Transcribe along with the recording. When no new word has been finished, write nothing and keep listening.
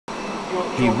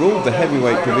He ruled the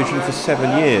heavyweight division for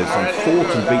 7 years and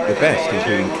fought and beat the best,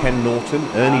 including Ken Norton,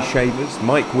 Ernie Shavers,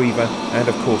 Mike Weaver and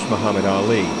of course Muhammad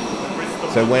Ali.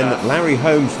 So when Larry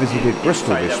Holmes visited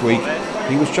Bristol this week,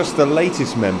 he was just the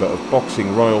latest member of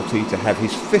boxing royalty to have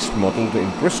his fist modelled in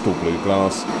Bristol Blue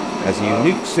Glass as a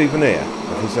unique souvenir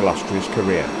of his illustrious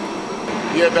career.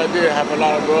 Yes, I did have a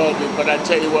lot of royalty, but I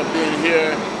tell you what, being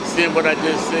here, seeing what I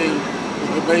just seen,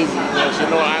 was amazing. Because, you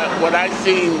know, what I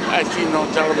seen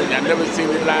on television. I never seen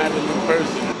it live and in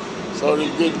person. So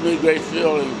it gives me great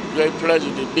feeling, great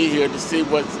pleasure to be here to see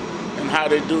what's and how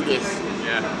they do this.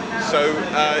 Yeah. So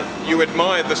you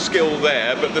admired the skill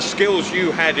there, but the skills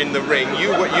you had in the ring,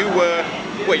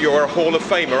 you're a Hall of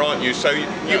Famer, aren't you? So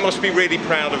you must be really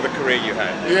proud of the career you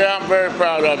had. Yeah, I'm very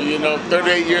proud of it. You know,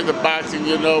 38 years of boxing.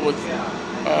 You know, with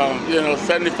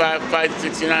 75 fights,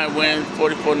 69 wins,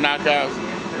 44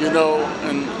 knockouts. You know,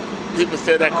 and people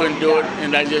said I couldn't do it,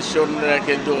 and I just showed them that I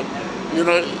can do it. You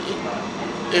know,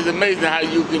 it's amazing how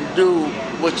you can do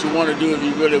what you want to do if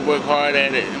you really work hard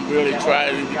at it and really try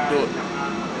it and you can do it.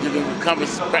 You can accomplish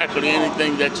practically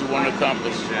anything that you want to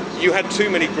accomplish. You had too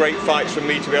many great fights for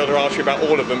me to be able to ask you about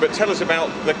all of them, but tell us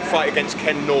about the fight against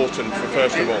Ken Norton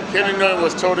first of all. Ken Norton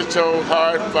was toe-to-toe,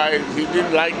 hard fight. He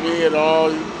didn't like me at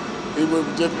all. He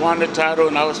just won the title,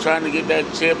 and I was trying to get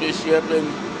that championship, and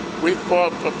we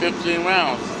fought for 15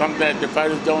 rounds, something that the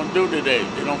fighters don't do today.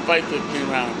 They don't fight 15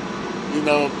 rounds. You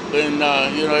know, and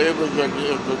you know, it was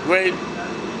a great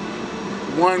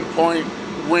one-point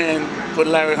win for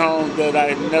Larry Holmes that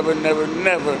I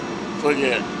never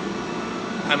forget.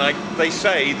 And they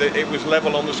say that it was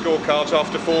level on the scorecards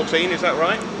after 14, is that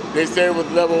right? They say it was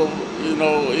level, you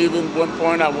know, even 1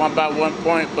 point. I won by 1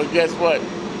 point, but guess what?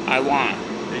 I won.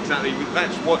 Exactly.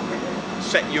 That's what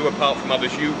set you apart from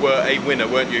others. You were a winner,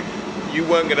 weren't you? You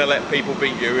weren't going to let people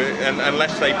beat you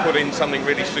unless they put in something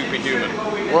really superhuman.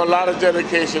 Well, a lot of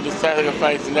dedication to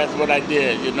sacrifice, and that's what I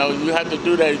did. You know, you have to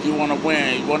do that if you want to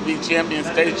win. You want to be champion,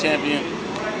 state champion,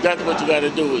 that's what you got to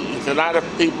do. It's a lot of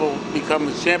people become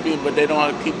a champion, but they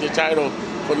don't keep the title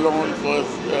for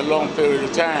a long period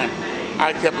of time.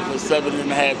 I kept it for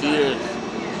 7.5 years.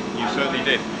 You certainly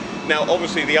did. Now,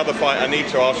 obviously, the other fight I need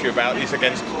to ask you about is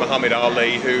against Muhammad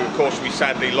Ali, who, of course, we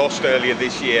sadly lost earlier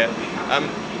this year.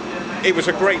 It was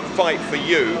a great fight for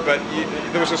you, but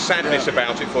there was a sadness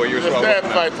about it for you as well. It was a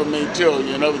sad fight for me, too.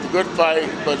 You know, it was a good fight,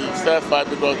 but it was a sad fight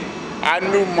because I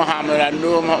knew Muhammad. I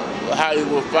knew him, how he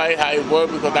would fight, how he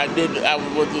worked, because I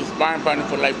was his sparring partner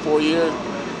for like 4 years.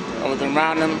 I was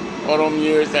around him all those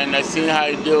years, and I seen how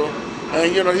he do.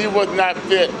 And, you know, he was not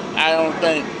fit, I don't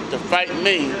think, to fight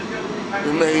me.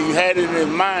 He had it in his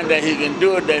mind that he can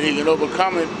do it, that he can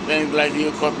overcome it, things like he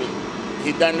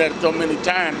done that so many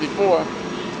times before.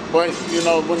 But, you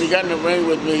know, when he got in the ring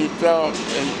with me, he felt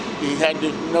and he had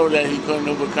to know that he couldn't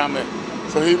overcome it.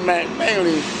 So he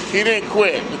didn't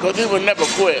quit, because he would never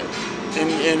quit.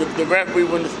 And if the referee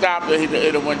wouldn't have stopped it,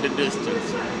 he'd have went the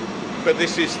distance. But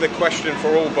this is the question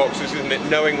for all boxers, isn't it?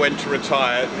 Knowing when to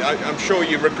retire. I'm sure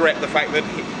you regret the fact that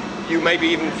you maybe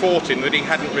even fought him, that he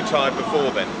hadn't retired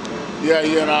before then. Yeah,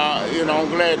 you know, I'm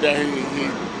glad that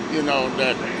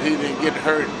that he didn't get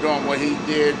hurt doing what he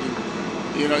did.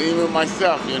 And, you know, even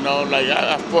myself, you know, like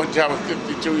I fought until I was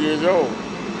 52 years old.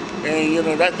 And, you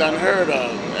know, that's unheard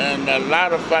of. And a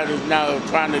lot of fighters now are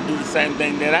trying to do the same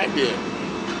thing that I did.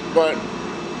 But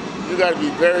you got to be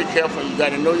very careful. You got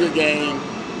to know your game.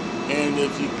 And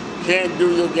if you can't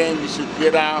do your game, you should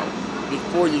get out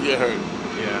before you get hurt.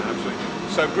 Yeah,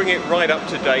 absolutely. So bring it right up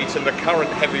to date in the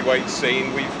current heavyweight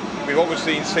scene. We've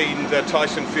obviously seen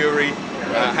Tyson Fury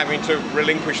having to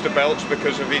relinquish the belts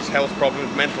because of his health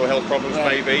problems, mental health problems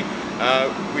maybe.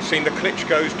 We've seen the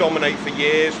Klitschko's dominate for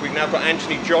years. We've now got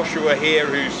Anthony Joshua here,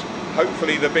 who's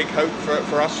hopefully the big hope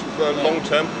for us for long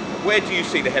term. Where do you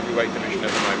see the heavyweight division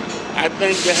at the moment? I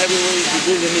think the heavyweight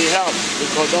division needs help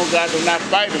because those guys are not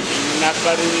fighting. They're not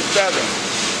fighting each other.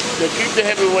 To keep the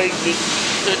heavyweight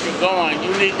division going, you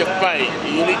need to fight.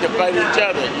 You need to fight each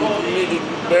other. You need to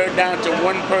bear down to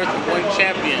one person, one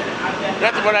champion.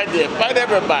 That's what I did. Fight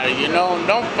everybody, you know.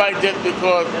 Don't fight just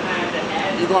because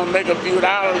you're going to make a few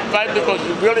dollars. Fight because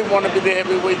you really want to be the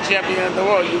heavyweight champion of the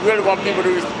world. You really want people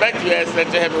to respect you as such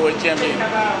a heavyweight champion.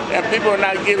 And people are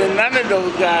not giving none of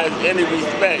those guys any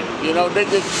respect. You know, they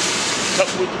just,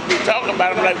 we talk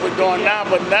about them like we're doing now,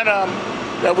 but none of them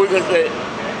that we can say,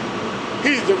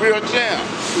 he's the real champ.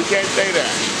 We can't say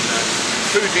that.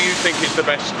 Who do you think is the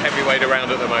best heavyweight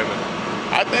around at the moment?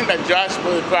 I think that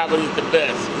Joshua probably is the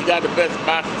best. He got the best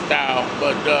boxing style,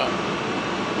 but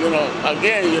you know,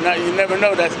 again, you never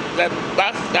know. That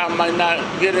boxing style might not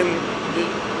get him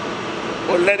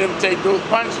or let him take those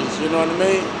punches. You know what I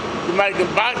mean? He might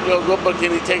can box real good, but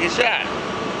can he take a shot?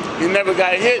 He never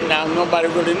got hit now. Nobody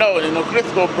really knows. You know,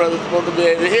 Klitschko brothers supposed to be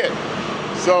able to hit.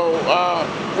 So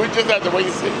we just have to wait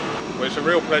and see. Well, it's a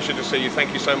real pleasure to see you.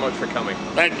 Thank you so much for coming.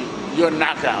 Thank you. You're a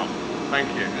knockout. Thank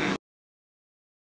you.